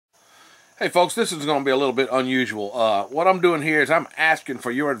Hey folks, this is going to be a little bit unusual. What I'm doing here is I'm asking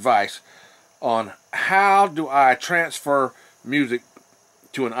for your advice on how do I transfer music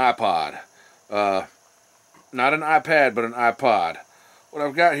to an iPod. Not an iPad, but an iPod. What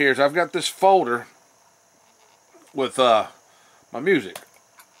I've got here is I've got this folder with my music.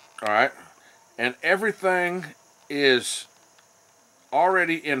 Alright? And everything is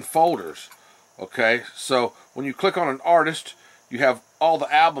already in folders. Okay? So when you click on an artist, you have all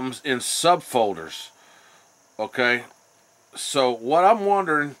the albums in subfolders. Okay? So what I'm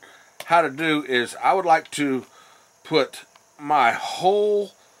wondering how to do is I would like to put my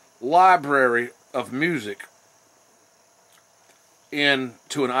whole library of music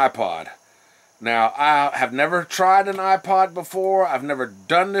into an iPod. Now, I have never tried an iPod before. I've never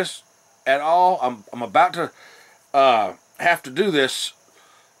done this at all. I'm about to have to do this,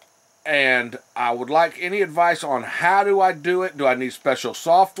 and I would like any advice on how do I do it. Do I need special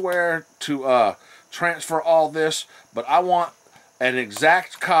software to transfer all this? But I want an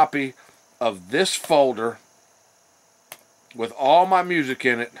exact copy of this folder with all my music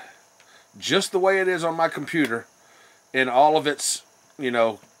in it, just the way it is on my computer, in all of its, you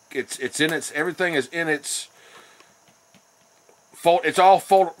know, everything is in its fold. It's all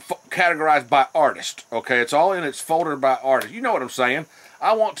categorized by artist. Okay, it's all in its folder by artist. You know what I'm saying?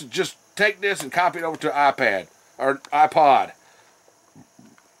 I want to just take this and copy it over to iPad or iPod.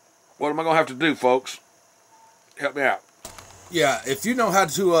 What am I gonna have to do, folks? Help me out. Yeah, if you know how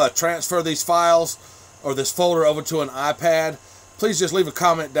to transfer these files or this folder over to an iPad, please just leave a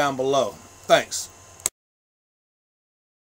comment down below. Thanks.